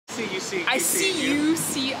see, you see. I see you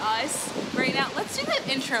see us right now. Let's do that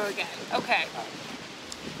intro again. Okay.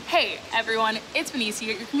 Hey everyone, it's Benicia,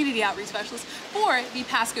 your community outreach specialist for the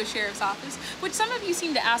Pasco Sheriff's Office, which some of you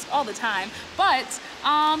seem to ask all the time. But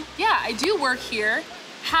yeah, I do work here,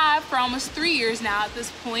 have for almost 3 years now at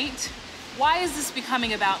this point. Why is this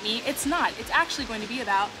becoming about me? It's not. It's actually going to be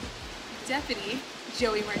about Deputy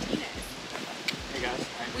Joey Martinez. Hey guys.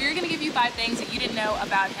 We're gonna give you 5 things that you didn't know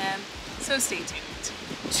about him, so stay tuned.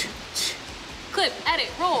 Clip, edit,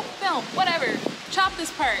 roll, film, whatever. Chop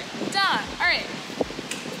this part. Done. All right.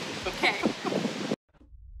 Okay.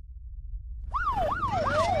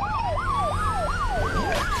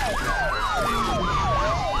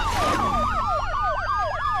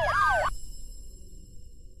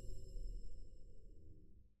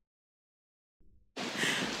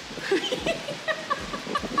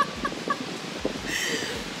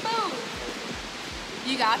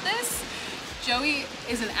 You got this? Joey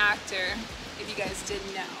is an actor, if you guys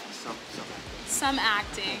didn't know. Some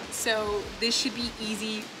acting, so this should be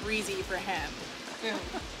easy breezy for him.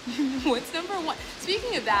 What's number 1?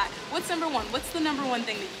 Speaking of that, what's number 1? What's the number 1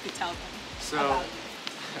 thing that you could tell them? So, about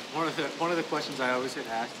one of the questions I always get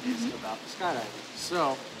asked is about skydiving.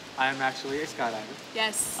 So, I am actually a skydiver.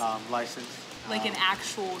 Yes. Licensed. Like an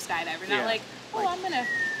actual skydiver, not yeah, like, oh, I'm gonna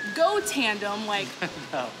go tandem. Like,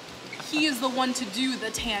 no. He is the one to do the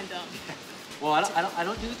tandem. Well, I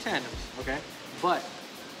don't do the tandems, okay? But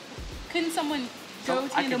couldn't someone go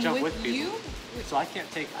tandem with you? So I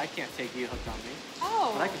can't take you hooked on me.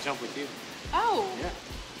 Oh. But I can jump with you. Oh. Yeah.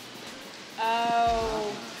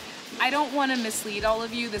 Oh. I don't want to mislead all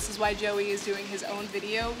of you. This is why Joey is doing his own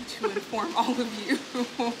video to inform all of you.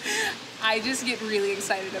 I just get really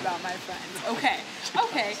excited about my friends. Okay.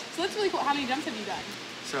 Okay. So that's really cool. How many jumps have you done?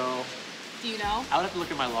 So. Do you know? I would have to look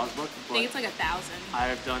at my logbook. I think it's like 1,000. I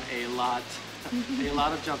have done a lot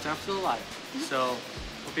of jumps. I'm still alive. So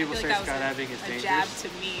when people say skydiving is dangerous. A jab to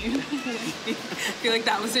me. I feel like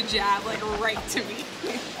that was a jab, like right to me.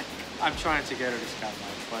 I'm trying to get her to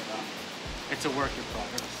skydive, but it's a work in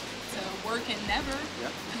progress. It's a work and never.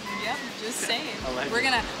 Yep. Yep, just saying. Allegedly. We're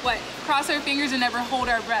gonna, cross our fingers and never hold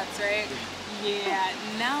our breaths, right? Yeah,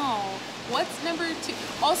 no. What's number 2?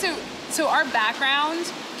 Also, so our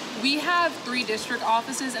background, we have 3 district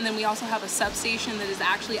offices, and then we also have a substation that is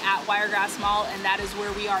actually at Wiregrass Mall, and that is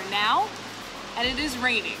where we are now. And it is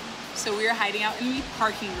raining, so we are hiding out in the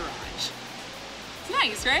parking garage. It's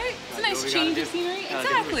nice, right? It's a nice change of scenery.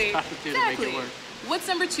 Exactly. Exactly. What's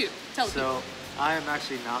number 2? Tell us. So I am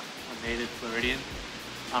actually not a native Floridian.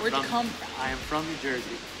 Where'd you come from? I am from New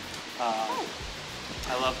Jersey.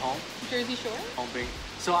 I love home. Jersey Shore? Home being.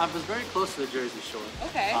 So I was very close to the Jersey Shore.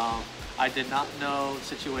 Okay. I did not know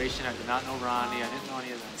Situation. I did not know Ronnie. I didn't know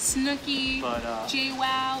any of them. Snooki. But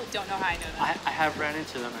JWoww. Don't know how I know that. I have ran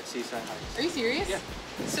into them at Seaside Heights. Are you serious? Yeah.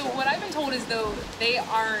 So what I've been told is though they're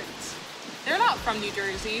not from New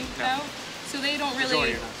Jersey, no. So they don't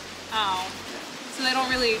really. Oh. Yeah. So they don't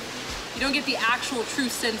really. You don't get the actual true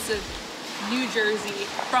sense of New Jersey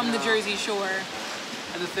from the Jersey Shore.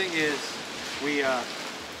 And the thing is, we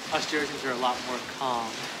us Jerseyans are a lot more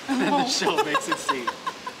calm than the show makes it seem.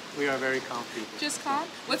 We are very calm people. Just calm?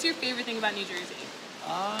 What's your favorite thing about New Jersey?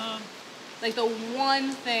 Like the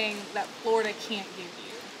one thing that Florida can't give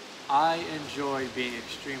you. I enjoy being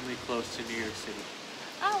extremely close to New York City.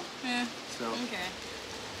 Oh, yeah. So. Okay.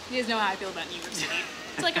 You guys know how I feel about New York City.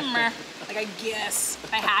 It's like a meh. Like I guess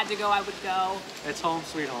if I had to go, I would go. It's home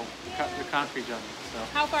sweet home. Yeah. The concrete jungle. So.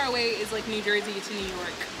 How far away is like New Jersey to New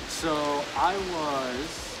York? So I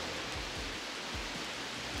was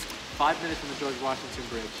 5 minutes from the George Washington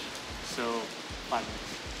Bridge, so 5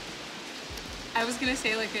 minutes. I was gonna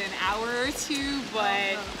say like an hour or 2,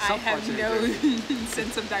 but I have no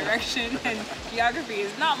sense of direction, and geography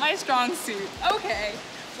is not my strong suit. Okay,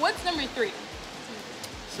 what's number 3?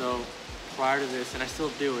 So prior to this, and I still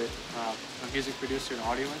do it, I'm a music producer and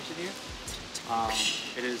audio engineer.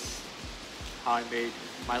 It is how I made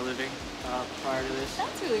my living prior to this.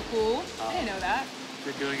 That's really cool. I didn't know that.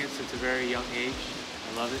 Been doing it since a very young age.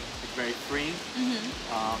 I love it. It's very freeing.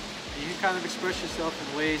 You can kind of express yourself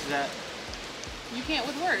in ways that you can't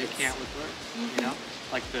with words. You can't with words. You know,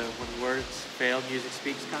 like when words fail, music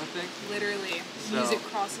speaks kind of thing. Literally, music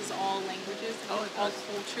crosses all languages, all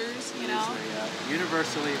cultures. You know,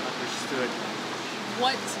 universally understood.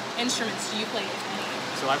 What instruments do you play, if any?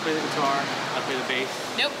 So I play the guitar, I play the bass.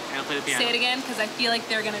 Nope. And I play the piano. Say it again, because I feel like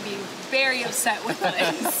they're gonna be very upset with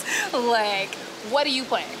us. Like, what do you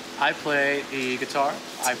play? I play the guitar,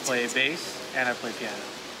 I play bass, and I play piano.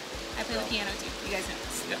 I play the piano too. You guys know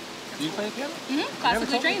this. Yeah. Do you play the piano?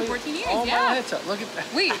 Classically trained, 14 years. Oh, yeah. Look at that.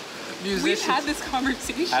 Wait, musicians. We've had this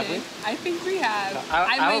conversation. Have we? I think we have. No,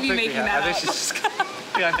 I might don't be think we making have. that I up. think she's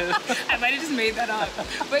just I might have just made that up.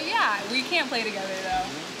 But yeah, we can't play together though.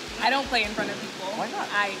 I don't play in front of people. Why not?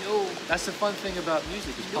 I know. That's the fun thing about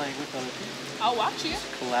music is playing with other people. I'll watch you.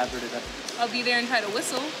 Collaborative effort. I'll be there and try to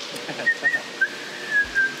whistle.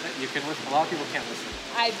 You can whistle. A lot of people can't whistle.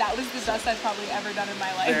 That was the best I've probably ever done in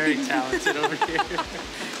my life. Very talented over here.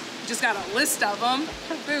 Just got a list of them.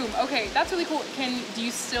 Boom. Okay, that's really cool. Do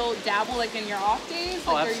you still dabble like in your off days?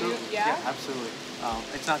 Like, Absolutely. Are you, yeah? Absolutely.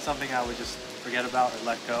 It's not something I would just forget about or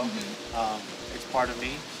let go. It's part of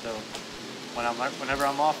me. So whenever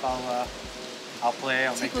I'm off, I'll play.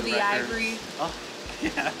 I'll Tickle make the records. ivory. Oh,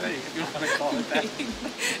 yeah. If you want to call it that.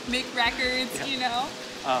 Make records, Yeah. you know.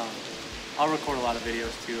 I'll record a lot of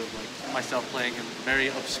videos too of like myself playing in very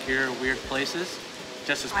obscure, weird places,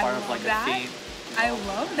 just as part of like that. a theme. I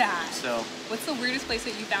love that. So, what's the weirdest place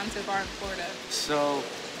that you found so far in Florida? So,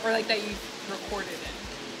 or like that you recorded in?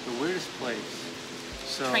 The weirdest place.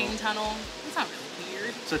 So train tunnel. It's not really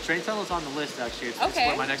weird. So train tunnel's on the list actually. It's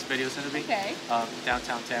where my next video is going to be. Okay.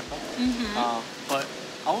 Downtown Tampa. But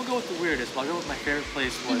I won't go with the weirdest. But I'll go with my favorite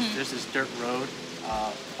place was there's this dirt road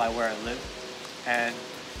by where I live, and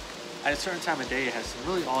at a certain time of day it has some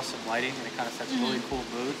really awesome lighting and it kind of sets a really cool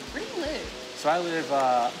mood. Where do you live? So I live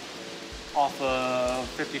off of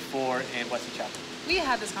 54 in Wesley Chapel. We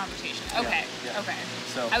had this conversation. Okay. Yeah. Okay.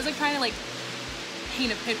 So I was like trying to like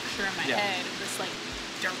paint a picture in my head of this like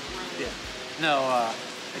dirt road. Yeah. No,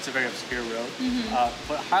 it's a very obscure road,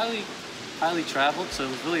 but highly traveled. So it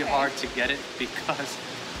was really hard to get it because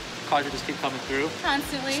cars would just keep coming through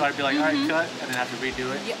constantly. So I'd be like, all right, cut, and then have to redo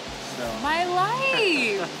it. Yeah. So. My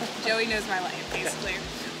life. Joey knows my life, basically.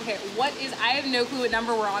 Okay, what is? I have no clue what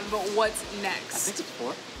number we're on, but what's next? I think it's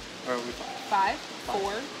 4. Or are we 5?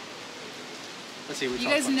 4. Let's see. You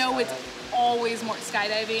guys know it's always more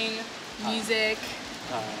skydiving, music,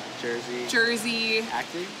 Jersey,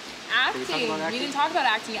 acting. We didn't talk about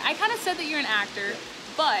acting yet. I kind of said that you're an actor,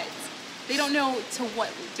 but they don't know to what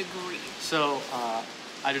degree. So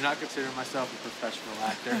I do not consider myself a professional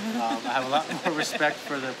actor. I have a lot more respect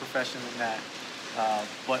for the profession than that.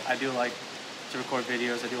 But I do like to record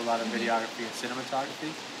videos. I do a lot of videography and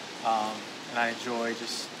cinematography, and I enjoy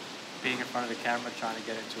just being in front of the camera, trying to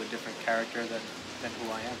get into a different character than who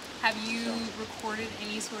I am. Have you recorded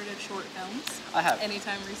any sort of short films? I have.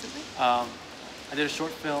 Anytime recently? I did a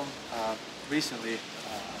short film recently.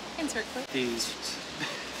 Insert clip.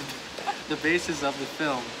 The basis of the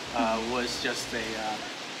film was just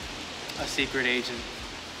a secret agent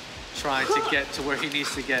trying to get to where he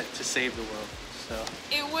needs to get to save the world. So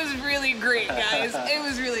it was really great, guys. It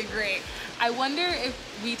was really great. I wonder if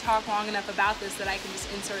we talk long enough about this that I can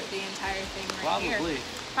just insert the entire thing right here.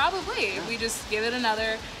 Probably. Yeah. We just give it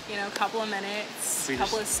another, couple of minutes,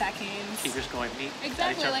 couple of seconds. Keep just going meet.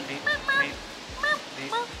 Exactly. Like meet.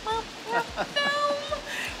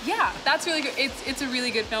 Yeah, that's really good. It's a really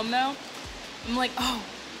good film though. I'm like, oh,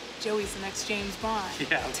 Joey's the next James Bond.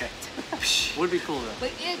 Yeah. Okay. Would be cool though.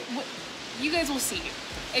 But you guys will see.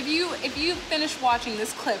 If you finish watching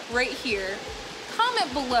this clip right here,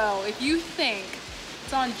 comment below if you think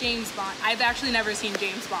it's on James Bond. I've actually never seen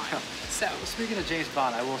James Bond. So speaking of James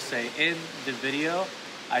Bond, I will say in the video,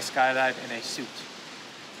 I skydived in a suit.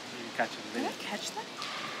 You can catch it in the video. Did I catch that?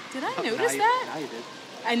 Did I notice that? Now you did.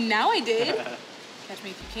 And now I did. Catch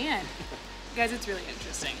me if you can. Guys, it's really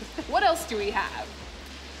interesting. What else do we have?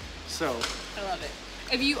 So. I love it.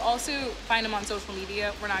 If you also find him on social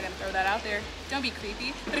media, we're not going to throw that out there. Don't be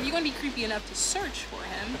creepy. But if you want to be creepy enough to search for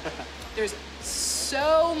him, there's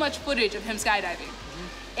so much footage of him skydiving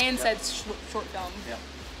and said short film. Yeah.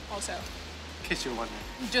 Also. In case you're wondering.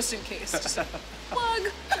 Just in case. Just a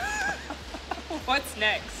plug. What's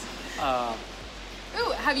next?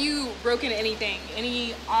 Ooh, have you broken anything?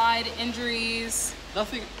 Any odd injuries?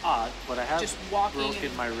 Nothing odd, but I have just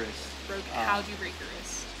broken my wrist. How'd you break your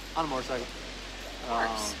wrist? On a motorcycle. Of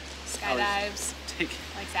course. Skydives.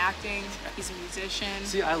 Likes acting. He's a musician.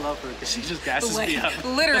 See, I love her because she just gasses me up.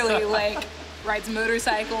 Literally, rides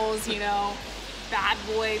motorcycles, bad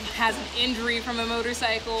boy, has an injury from a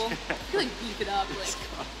motorcycle. You beef it up,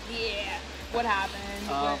 yeah. What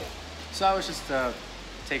happened? So I was just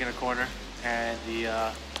taking a corner and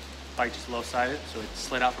the bike just low-sided, so it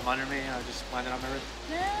slid out from under me and I just landed on my wrist.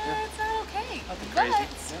 It's not okay. Nothing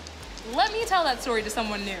crazy. Let me tell that story to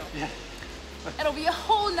someone new. Yeah. It'll be a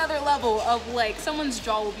whole nother level of someone's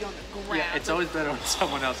jaw will be on the ground. Yeah, it's always better when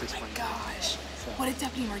someone else explains. Oh my gosh. So. What did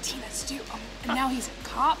Deputy Martinez do? And now he's a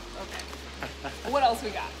cop? Okay. What else we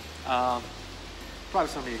got? Probably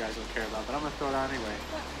some of you guys don't care about, but I'm going to throw it out anyway.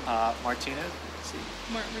 Martinez,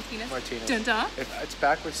 see. Martinez. Martinez. Dun dun. It's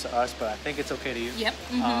backwards to us, but I think it's okay to you. Yep.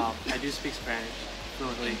 I do speak Spanish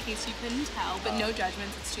fluently. In case you couldn't tell, but no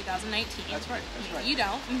judgments. It's 2019. That's right. That's right. You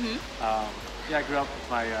don't. Yeah, I grew up with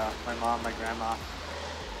my mom, my grandma,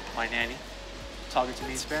 my nanny, talking to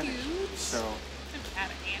me in Spanish. Cute. So At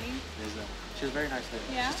Annie. she was a very nice lady.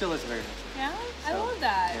 Yeah? She still is a very nice lady. Yeah, I So, love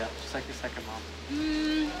that. Yeah, she's like your second mom.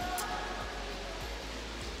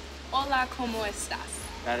 Hola, ¿cómo estás?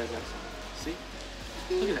 That is excellent. See?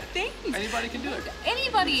 Look at that. Thanks. Anybody can do it.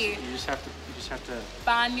 Anybody. You just have to.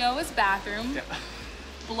 Baño is bathroom. Yeah.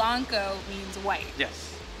 Blanco means white,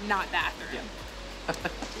 Yes. not bathroom. Yeah.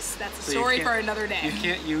 That's a So story for another day. You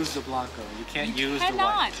can't use the Blanco. You can't use the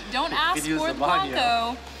cannot. white. Don't You ask can use for the the baño.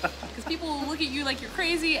 Blanco because people will look at you like you're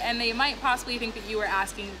crazy and they might possibly think that you are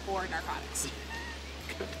asking for narcotics.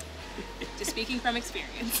 Just speaking from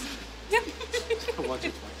experience. Once or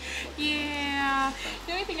twice. Yeah.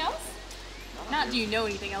 Do anything else? Not do you know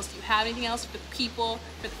anything else? Do you have anything else for the people,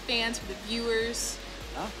 for the fans, for the viewers?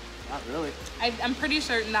 No, not really. I'm pretty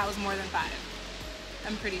certain that was more than 5.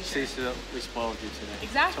 I'm pretty sure. See, so we spoiled you today.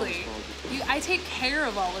 Exactly. Totally spoiled you. I take care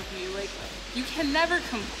of all of you. Like, you can never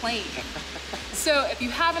complain. So if you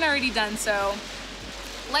haven't already done so,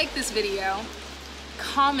 like this video,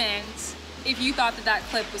 comment if you thought that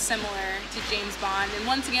clip was similar to James Bond. And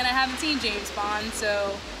once again, I haven't seen James Bond,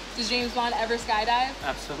 so does James Bond ever skydive?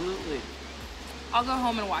 Absolutely. I'll go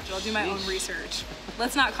home and watch it. I'll do my own research.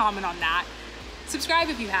 Let's not comment on that. Subscribe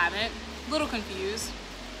if you haven't. A little confused.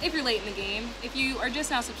 If you're late in the game, if you are just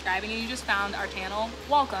now subscribing and you just found our channel,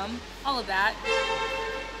 welcome, all of that.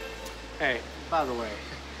 Hey, by the way,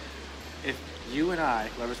 if you and I,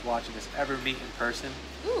 whoever's watching this, ever meet in person,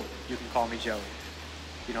 Ooh. you can call me Joey.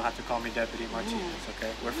 You don't have to call me Deputy Martinez,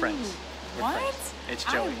 okay? We're friends. We're What? friends. It's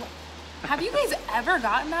Joey. Have you guys ever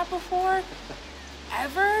gotten that before?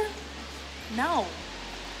 Ever? No.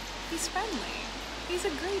 He's friendly. He's a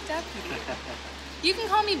great deputy. You can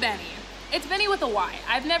call me Benny. It's Benny with a Y.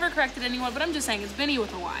 I've never corrected anyone, but I'm just saying it's Benny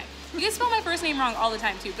with a Y. You guys spell my first name wrong all the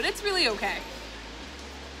time too, but it's really okay.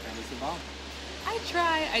 Benny's the bomb. I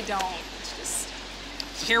try, I don't. It's just,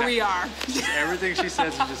 here we are. Just everything she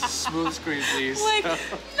says is just a smooth screen, please. Like,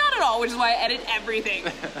 not at all, which is why I edit everything.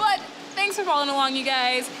 But thanks for following along, you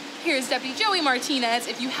guys. Here's Deputy Joey Martinez,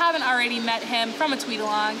 if you haven't already met him, from a tweet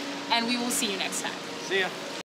along, and we will see you next time. See ya.